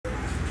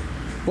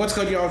What's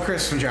good, y'all?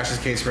 Chris from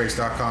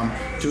Josh'sCaseBreaks.com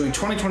doing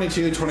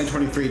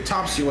 2022-2023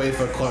 Topps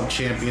Uefa Club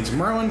Champions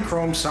Merlin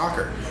Chrome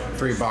Soccer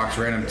 3-box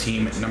random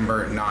team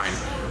number 9.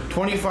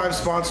 25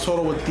 spots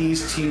total with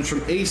these teams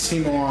from AC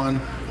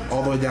Milan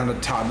all the way down to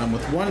Tottenham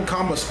with one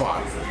combo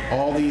spot.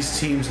 All these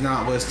teams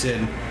not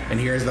listed, and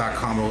here's that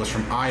combo list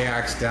from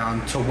Ajax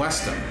down to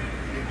West Ham.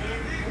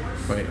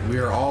 Wait, we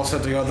are all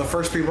set to go. The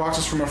first 3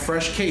 boxes from a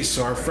fresh case.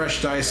 So our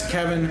fresh dice,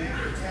 Kevin,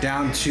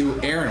 down to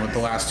Aaron with the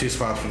last 2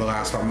 spots for the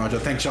last spot mojo.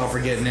 Thanks y'all for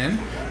getting in.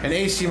 And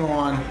AC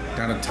Milan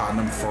down to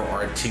Tottenham for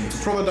our team. To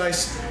throw the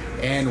dice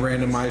and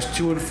randomize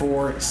 2 and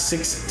 4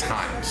 6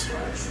 times.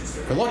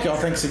 Good luck, y'all.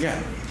 Thanks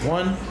again.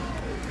 1,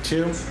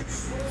 2,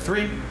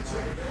 3,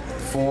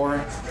 4,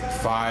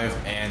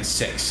 5, and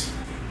 6.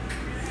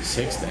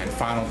 6th and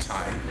final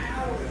time.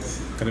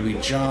 Gonna be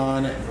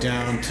John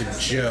down to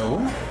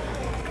Joe.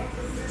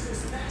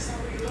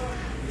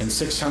 And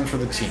 6 times for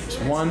the teams.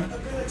 1,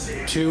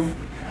 2,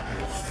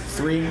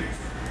 3,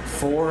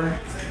 4,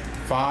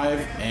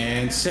 5,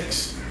 and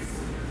 6.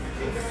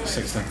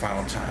 6th and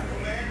final time.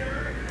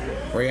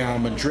 Real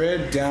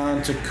Madrid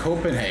down to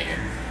Copenhagen.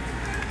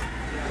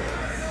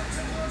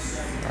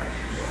 All right.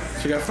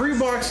 So we got 3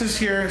 boxes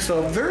here.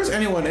 So if there's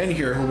anyone in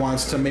here who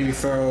wants to maybe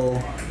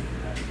throw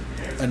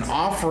an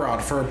offer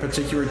out for a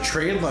particular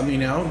trade, let me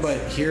know. But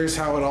here's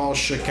how it all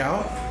shook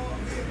out.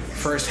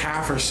 First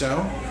half or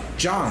so.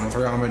 John with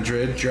Real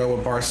Madrid, Joe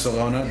with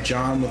Barcelona,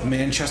 John with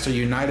Manchester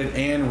United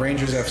and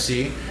Rangers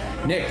FC,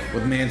 Nick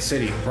with Man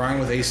City, Brian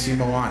with AC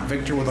Milan,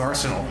 Victor with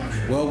Arsenal,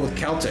 Will with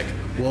Celtic,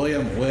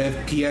 William with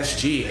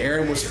PSG,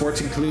 Aaron with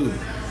Sporting Club,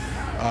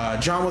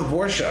 John with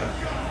Borussia,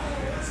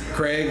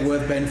 Craig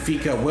with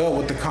Benfica, Will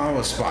with the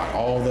combo spot.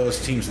 All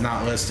those teams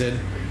not listed.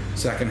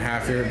 Second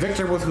half here.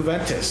 Victor with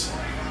Juventus,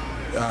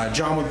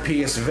 John with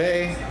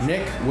PSV,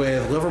 Nick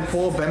with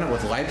Liverpool, Bennett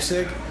with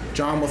Leipzig,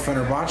 John with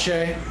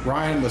Fenerbahce,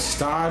 Ryan with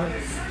Stade,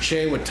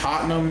 Shay with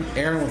Tottenham,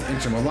 Aaron with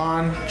Inter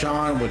Milan,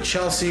 John with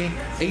Chelsea,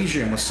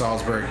 Adrian with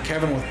Salzburg,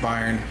 Kevin with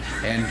Bayern,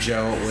 and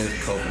Joe with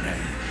Copenhagen.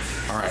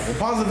 Alright, we'll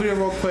pause the video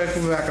real quick.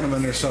 We'll be back in a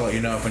minute or so, let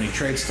you know if any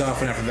trade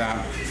stuff, and after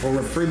that, we'll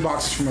rip 3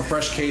 boxes from a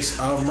fresh case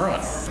of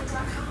Merlin.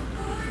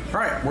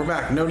 Alright, we're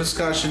back. No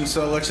discussion,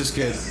 so let's just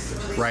get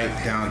right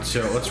down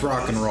to it. Let's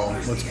rock and roll.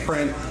 Let's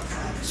print,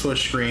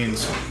 switch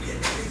screens,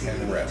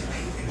 and rip.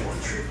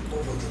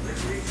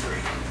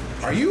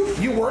 Are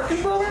you working,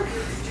 brother?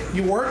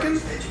 You working?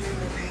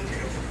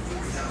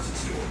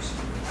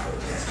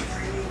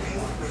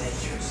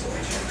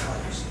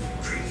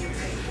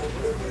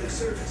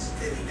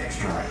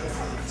 Alright.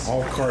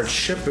 All cards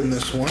ship in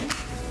this one.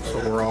 So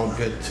we're all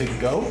good to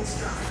go.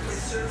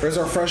 There's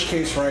our fresh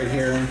case right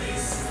here. I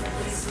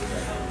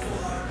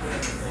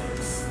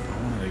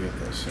wanted to get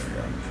this. There we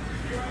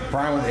go.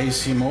 Brian with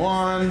AC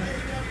Milan.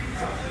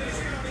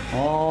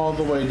 All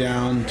the way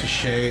down to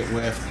Shay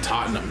with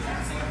Tottenham.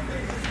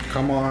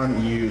 Come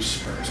on, you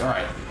Spurs. All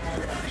right.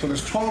 So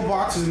there's 12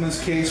 boxes in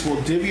this case. We'll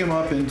divvy them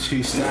up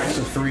into stacks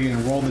of 3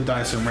 and roll the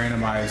dice and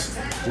randomize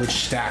which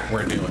stack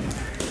we're doing.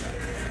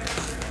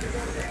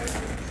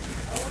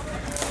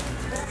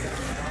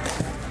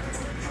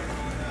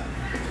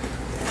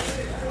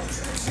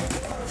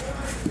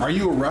 Are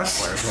you a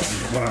wrestler is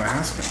what I'm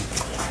asking.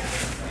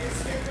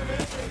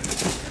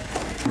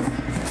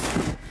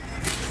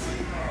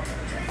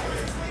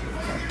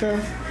 Right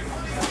there.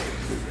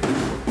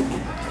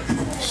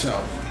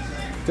 So,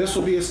 this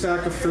will be a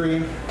stack of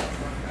 3.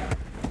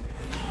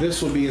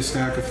 This will be a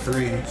stack of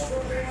 3.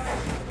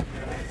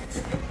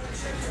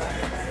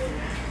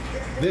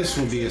 This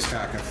will be a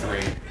stack of 3.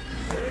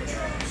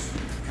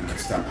 And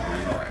that's that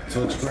one. Alright, so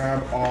let's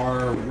grab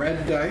our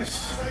red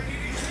dice.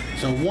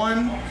 So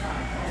 1,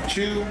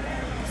 2,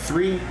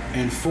 3,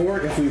 and 4.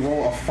 If we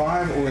roll a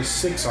 5 or a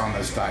 6 on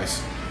this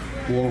dice,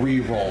 we'll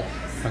re-roll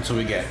until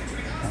we get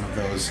one of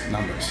those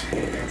numbers.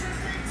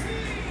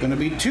 Gonna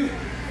be 2.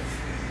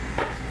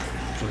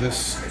 So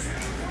this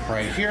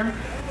right here,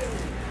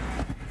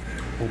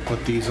 we'll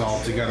put these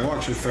all together. We'll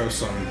actually throw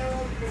some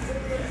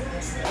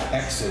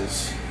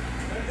X's,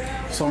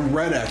 some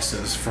red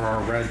X's for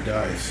our red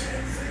dice.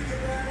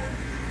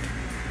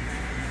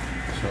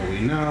 So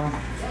we know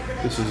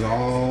this is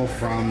all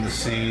from the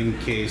same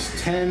case,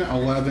 10,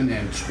 11,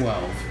 and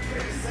 12.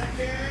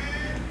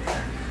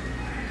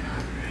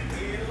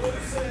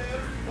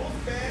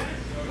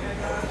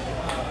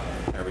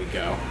 There we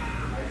go.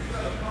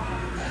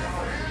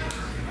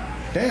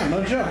 Damn,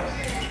 no joke.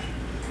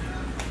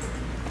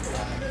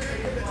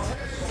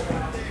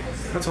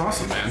 That's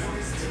awesome, man.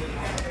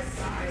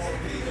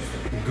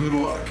 Good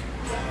luck.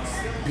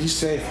 Be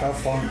safe, have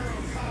fun.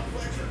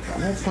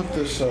 I'm gonna put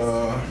this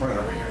right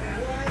over here.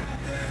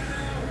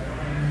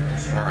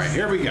 Alright,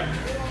 here we go.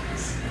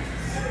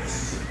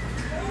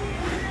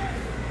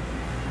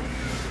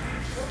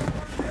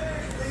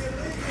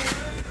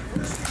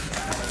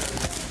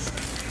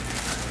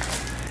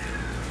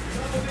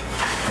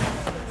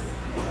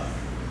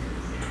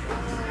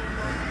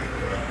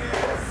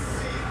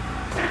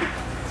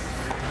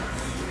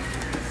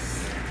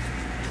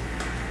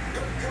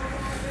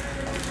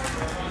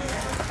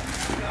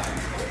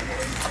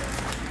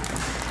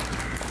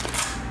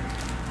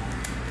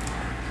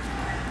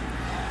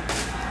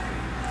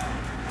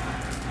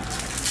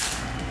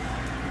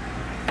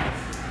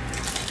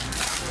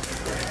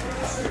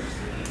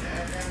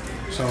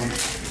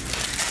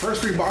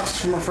 first 3 boxes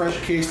from a fresh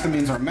case. That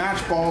means our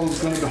match ball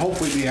is going to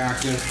hopefully be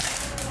active.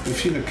 We've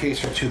seen a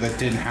case or 2 that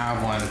didn't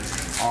have one.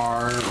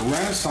 Our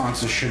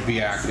Renaissances should be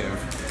active.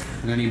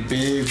 And any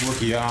big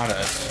rookie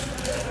autos.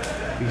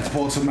 We can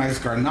pull some nice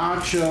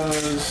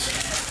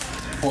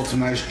Garnachos, pull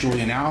some nice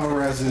Julian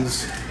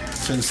Alvarez's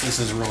since this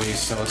is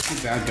released. So let's keep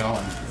that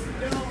going.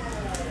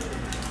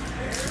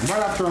 And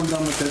right after I'm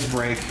done with this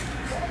break,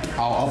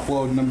 I'll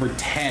upload number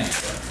 10.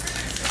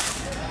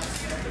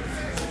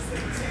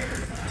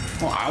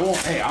 Well, I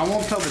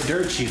won't tell the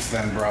dirt sheets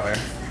then, brother.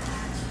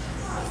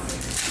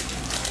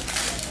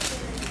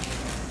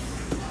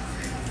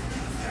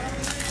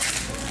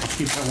 I'll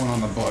keep that one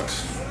on the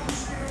books.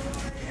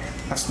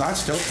 That's not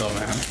still though,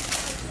 man.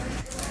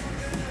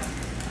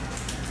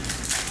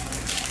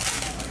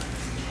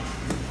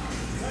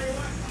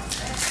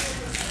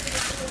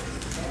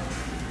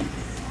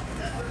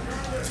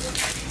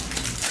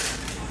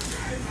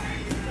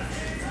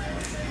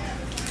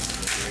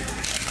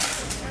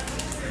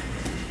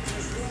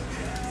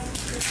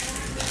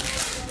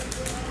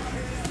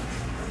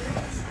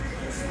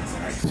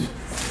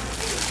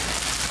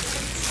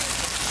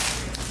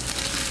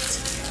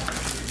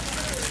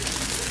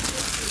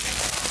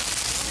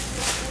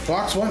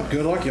 Box 1.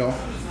 Good luck, y'all.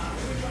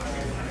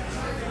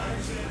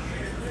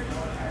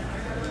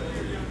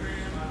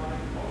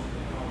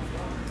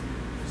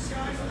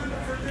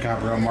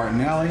 Gabriel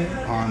Martinelli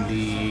on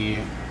the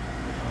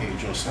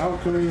Ageless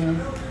Alchemy.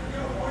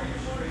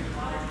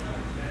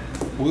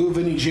 Blue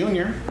Vinny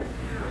Jr.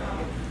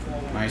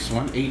 Nice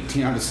one.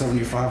 18 out of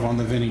 75 on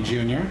the Vinny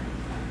Jr.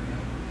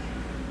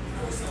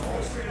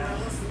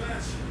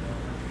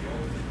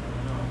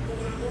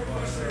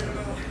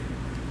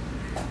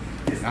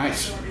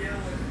 Nice.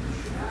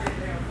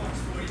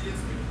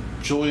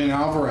 Julian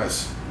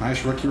Alvarez,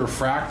 nice rookie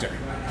refractor.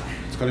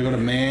 It's going to go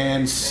to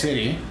Man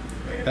City.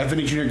 That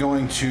Vinny Jr.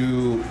 going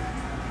to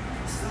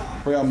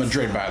Real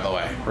Madrid, by the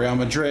way. Real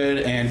Madrid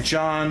and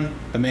John,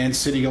 the Man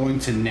City going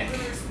to Nick.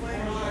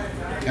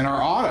 And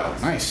our auto,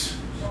 nice.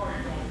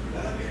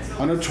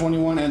 Under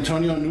 21,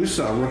 Antonio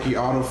Nusa, rookie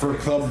auto for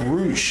Club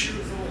Brugge.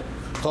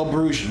 Club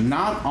Brugge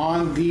not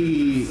on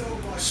the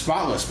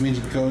spot list, means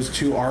it goes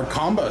to our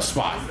combo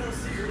spot.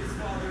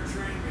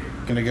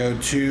 Gonna go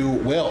to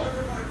Will.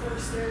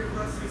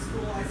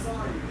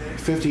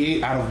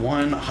 58 out of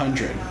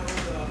 100.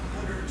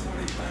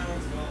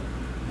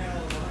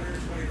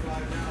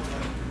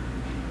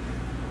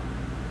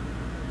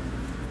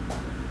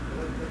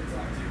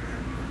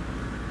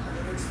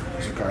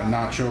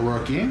 Garnacho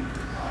rookie.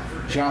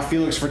 João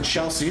Felix for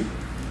Chelsea.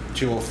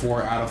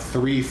 204 out of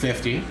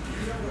 350.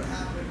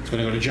 It's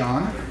going to go to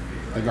John.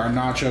 The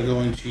Garnacho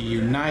going to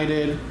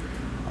United.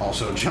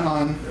 Also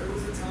John.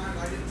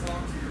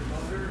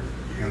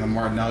 And the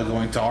Martinelli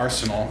going to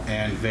Arsenal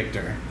and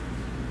Victor.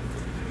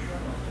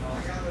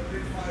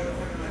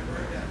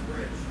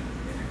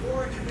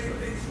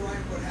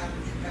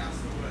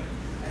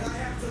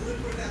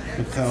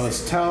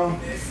 Nicolas Tell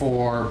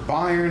for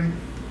Bayern.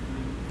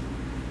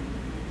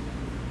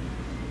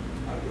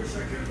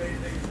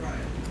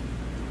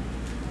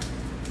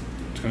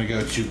 It's going to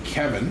go to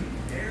Kevin.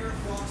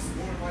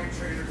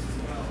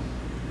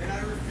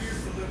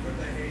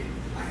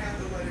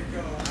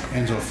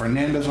 Enzo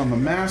Fernandez on the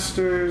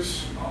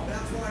Masters.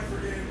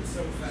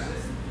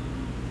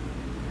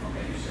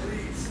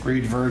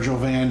 Reed Virgil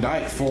van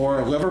Dijk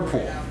for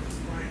Liverpool.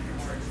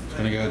 It's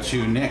going to go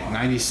to Nick,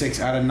 96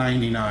 out of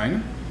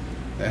 99.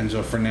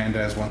 Enzo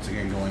Fernandez once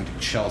again going to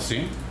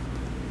Chelsea.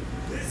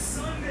 This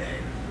Sunday,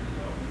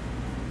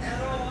 at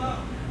All Out,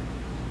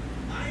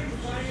 I am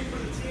fighting for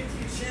the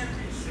TNT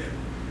Championship.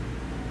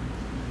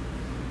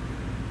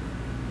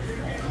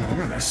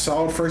 Nice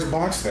solid first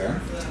box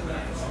there.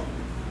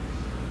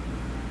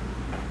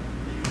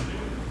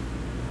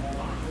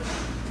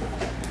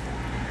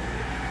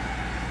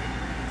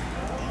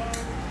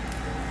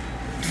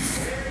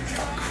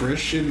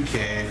 Christian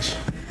Cage.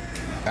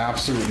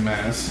 Absolute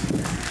menace.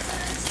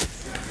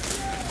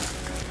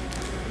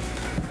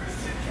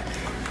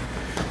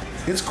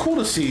 It's cool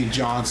to see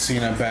John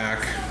Cena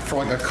back for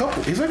like a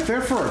couple. He's like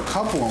there for a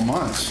couple of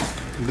months.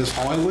 This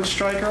Hollywood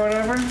strike or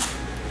whatever.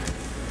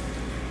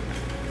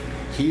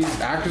 He's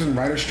actors and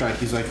writers strike.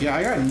 He's like, yeah,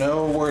 I got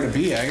nowhere to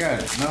be. I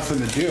got nothing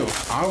to do.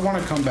 I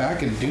want to come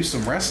back and do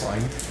some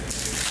wrestling.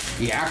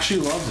 He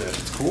actually loves it.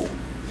 It's cool.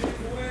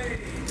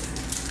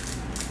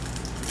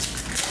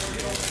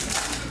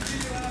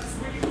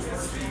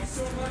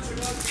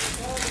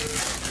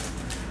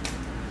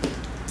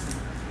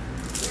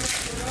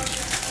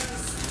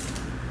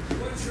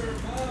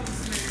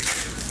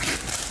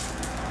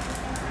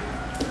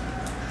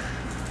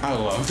 I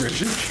love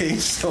Richard Cage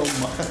so much.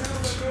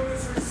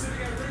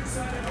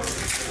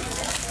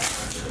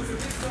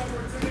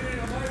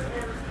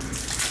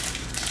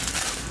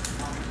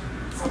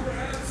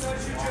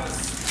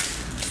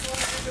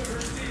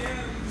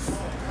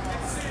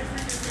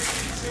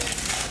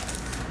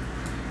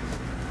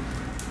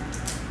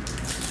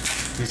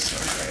 He's so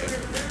great.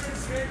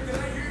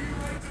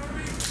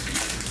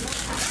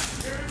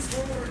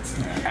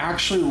 He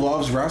actually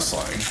loves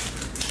wrestling.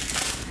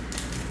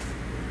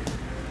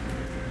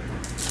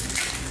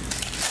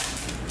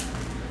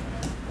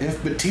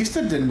 If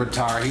Batista didn't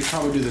retire, he'd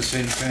probably do the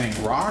same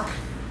thing. Rock?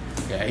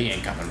 Yeah, he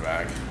ain't coming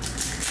back. So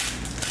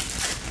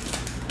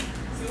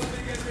let me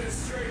get this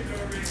straight,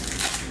 Darby.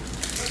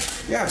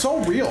 Yeah, it's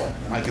all real.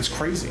 Like, it's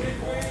crazy.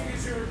 Weighing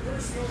is your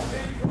personal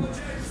pain project.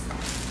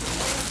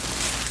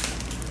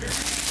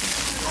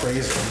 Crazy.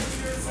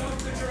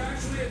 Yourself that you're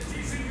actually a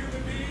decent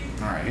human being.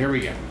 All right, here we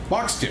go.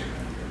 Box 2.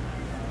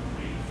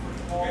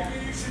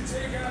 Maybe you should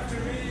take after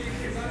me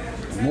because I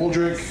have pretended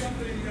Muldrick.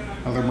 something that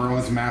I'm Other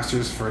Merlin's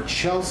Masters for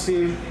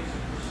Chelsea.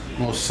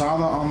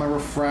 Mosala on the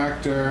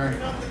refractor.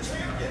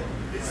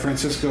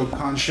 Francisco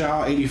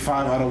Conchal,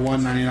 85 out of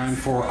 199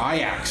 for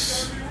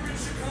Ajax.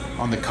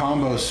 On the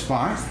combo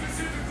spot.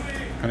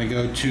 Gonna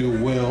go to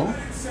Will.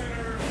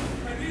 center,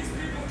 and these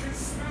people can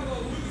smell a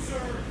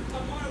loser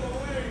a mile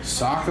away.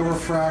 Saka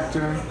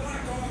refractor.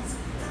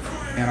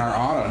 And our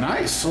auto.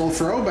 Nice little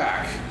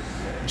throwback.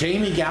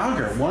 Jamie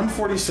Gallagher,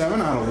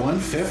 147 out of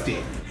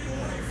 150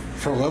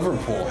 for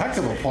Liverpool. Heck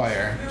of a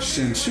player.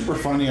 And super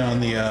funny on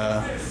the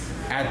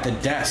at the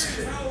desk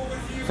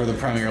for the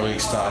Premier League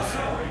stuff.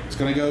 It's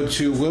going to go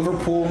to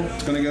Liverpool.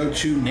 It's going to go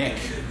to Nick.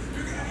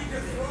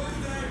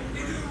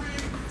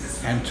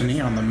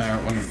 Anthony on the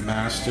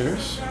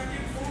Masters.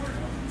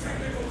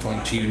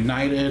 Going to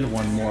United.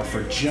 One more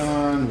for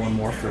John. One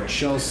more for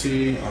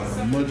Chelsea on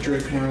the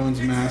Mudrick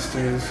Merlin's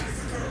Masters.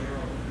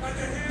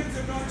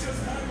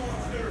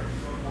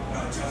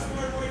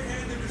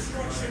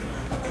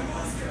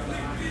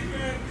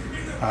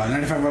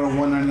 95 out of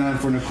 199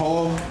 for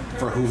Nicolo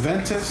for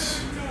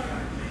Juventus.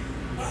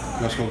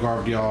 Vesco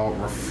Gvardiol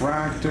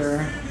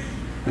refractor.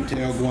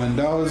 Matteo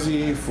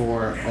Guendouzi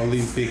for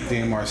Olympique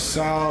de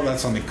Marseille.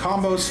 That's on the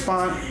combo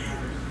spot.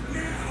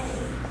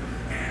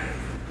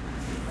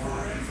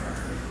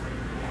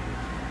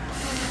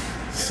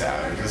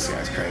 Savage. This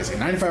guy's crazy.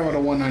 95 out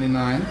of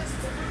 199.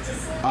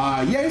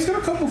 Yeah, he's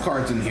got a couple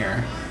cards in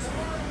here.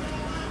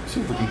 Let's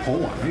see if we can pull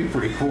one. That'd be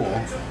pretty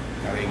cool.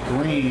 Got a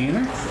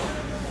green.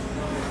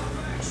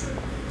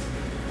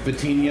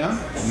 Vitinha,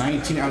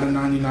 19 out of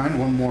 99.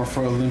 One more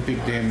for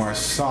Olympique de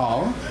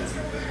Marseille.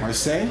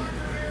 Marseille?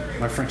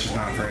 My French is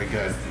not very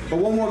good. But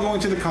one more going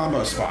to the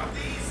combo spot.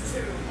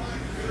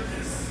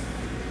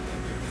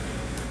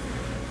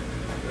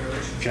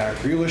 Jack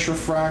Grealish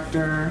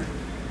refractor.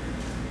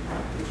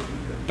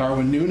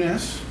 Darwin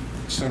Núñez,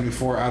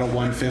 74 out of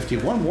 150.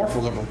 One more for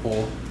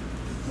Liverpool.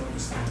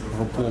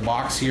 Liverpool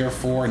box here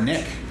for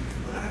Nick.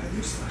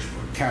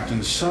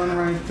 Captain's son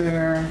right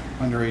there.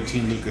 Under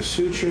 18 Luka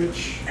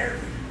Sucic.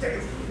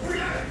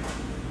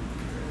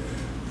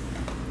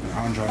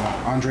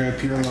 Andrea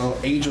Pirlo,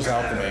 Ageless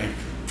Alchemy.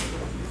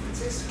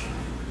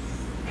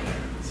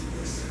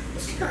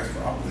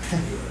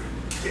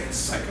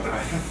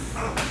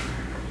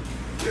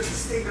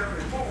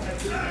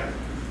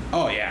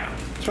 Oh yeah,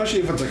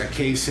 especially if it's like a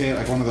case hit,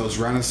 like one of those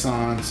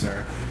Renaissance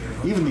or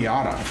even the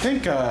auto. I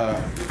think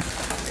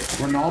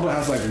Ronaldo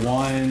has like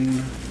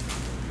one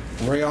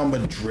Real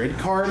Madrid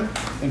card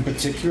in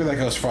particular that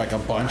goes for like a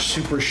bunch,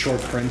 super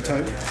short print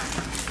type.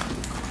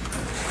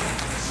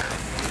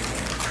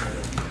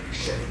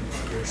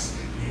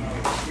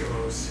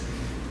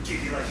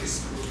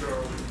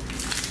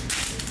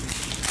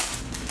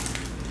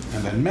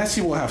 And then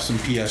Messi will have some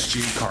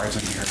PSG cards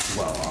in here as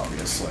well,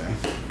 obviously.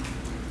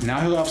 Now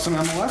he'll have some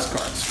MLS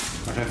cards,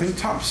 which I think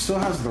Topps still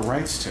has the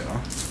rights to.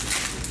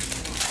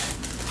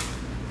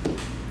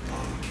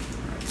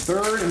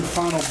 Third and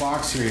final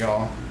box here,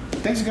 y'all.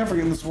 Thanks again for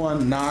getting this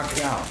one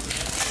knocked out.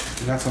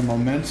 We got some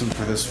momentum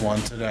for this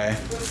one today.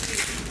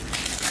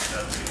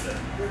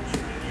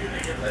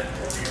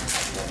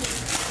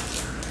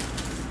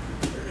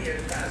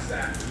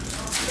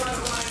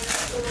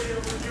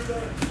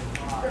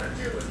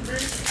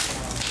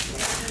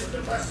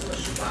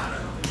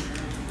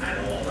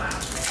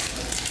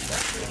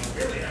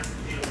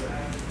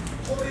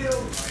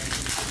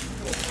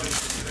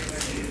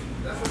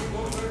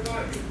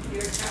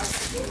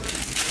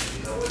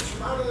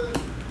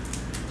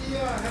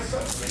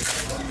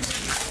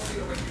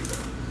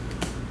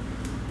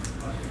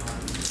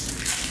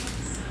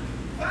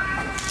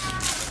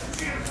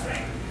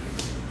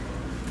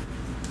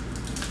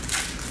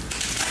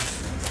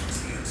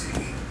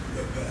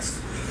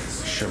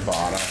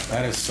 Shibata.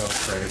 That is so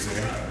crazy.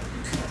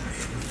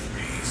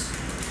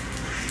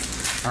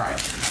 Alright.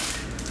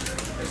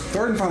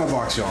 Third and final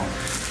box, y'all.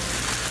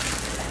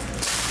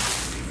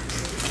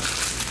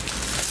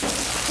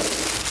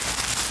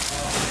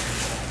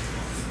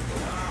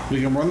 We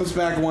can run this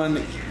back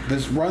one.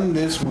 Run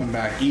this one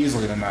back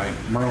easily tonight.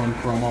 Merlin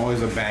Chrome,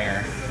 always a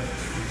banger.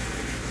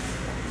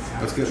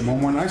 Let's get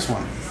one more nice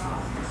one.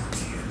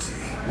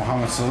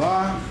 Mohamed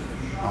Salah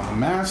on the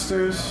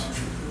Masters.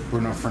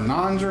 Bruno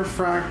Fernandes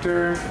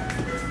refractor.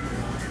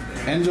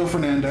 Enzo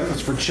Fernandez,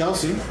 that's for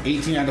Chelsea.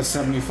 18 out of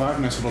 75.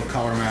 Nice little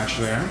color match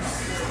there.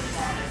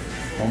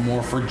 One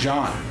more for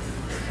John.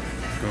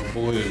 Go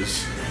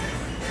Blues.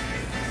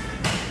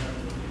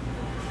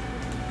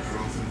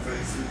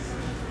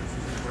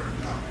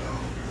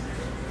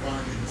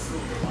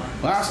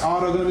 Last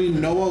auto going to be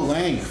Noah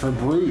Lang for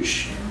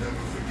Bruges.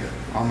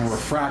 on the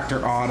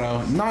refractor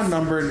auto.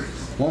 Non-numbered.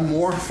 One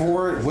more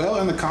for Will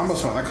in the combo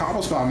spot. That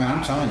combo spot, man,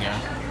 I'm telling you.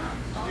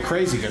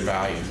 Crazy good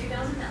value.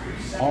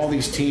 All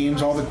these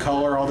teams, all the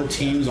color, all the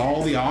teams,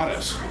 all the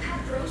autos.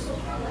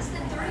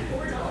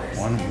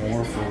 One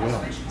more for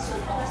Will.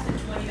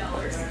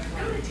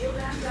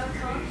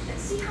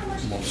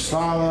 Mo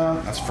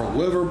Salah, that's for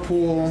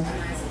Liverpool.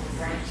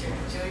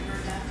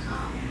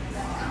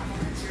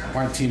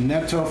 White Team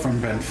Neto from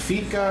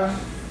Benfica.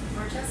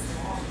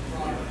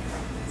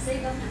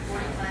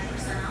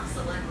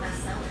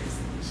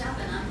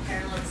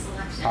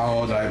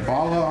 Paulo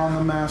Dybala on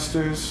the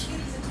Masters.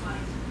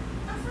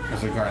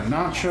 There's a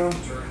Garnacho.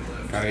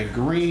 Got a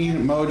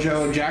green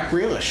Mojo Jack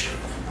Grealish.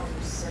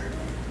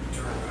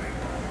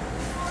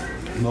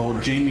 Little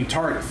Jamie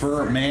Tart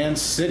for Man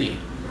City.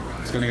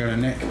 It's going to go to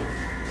Nick.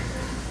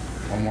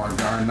 One more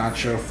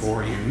Garnacho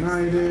for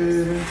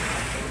United.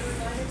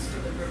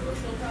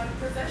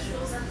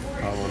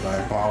 Paulo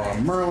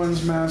Dybala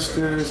Merlin's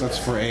Masters. That's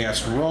for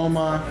AS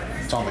Roma.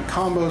 It's on the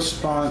combo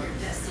spot.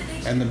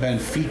 And the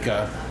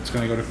Benfica, it's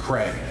going to go to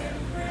Craig.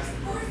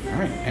 All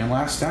right, and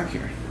last stack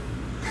here.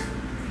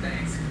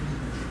 Thanks.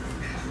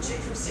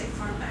 Jake from State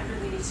Farm, I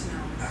really need to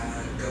know.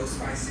 Go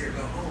spicy or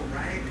go home,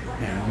 right?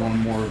 And one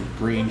more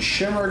green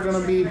shimmer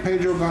going to be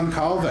Pedro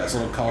Goncalves.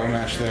 Little color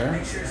match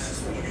there.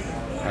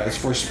 It's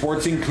for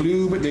Sporting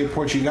Clube de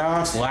Portugal.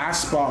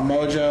 Last spot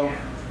mojo.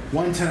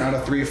 110 out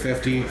of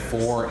 350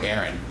 for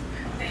Aaron.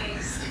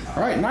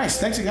 All right, nice.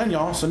 Thanks again,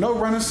 y'all. So no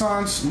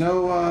Renaissance,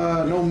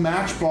 no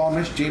match ball.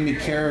 Nice Jamie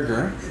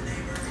Carragher.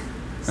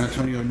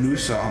 Antonio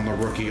Nusa on the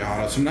rookie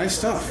auto. Some nice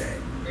stuff.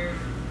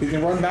 We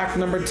can run back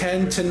number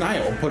 10 tonight.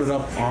 We'll put it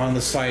up on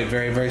the site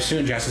very, very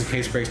soon.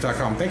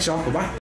 JaspysCaseBreaks.com. Thanks, y'all. Goodbye.